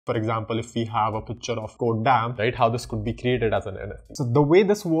For example, if we have a picture of Codedamn, right, how this could be created as an NFT. So the way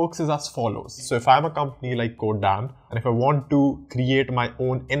this works is as follows. So if I'm a company like Codedamn, and if I want to create my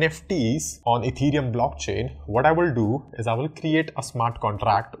own NFTs on Ethereum blockchain, what I will do is I will create a smart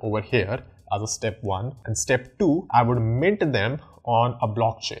contract over here as a step 1, and step 2, I would mint them on a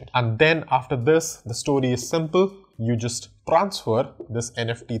blockchain. And then after this, the story is simple. You just transfer this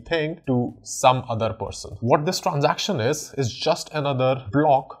NFT thing to some other person. What this transaction is just another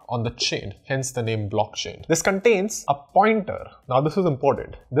block on the chain, hence the name blockchain. This contains a pointer. Now this is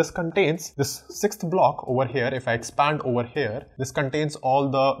important. This contains this 6th block over here. If I expand over here, this contains all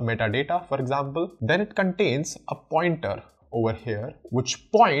the metadata, for example. Then it contains a pointer over here,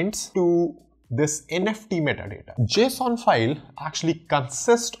 which points to this NFT metadata. JSON file actually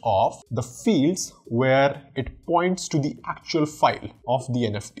consists of the fields where it points to the actual file of the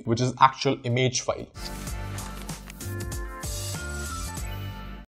NFT, which is actual image file.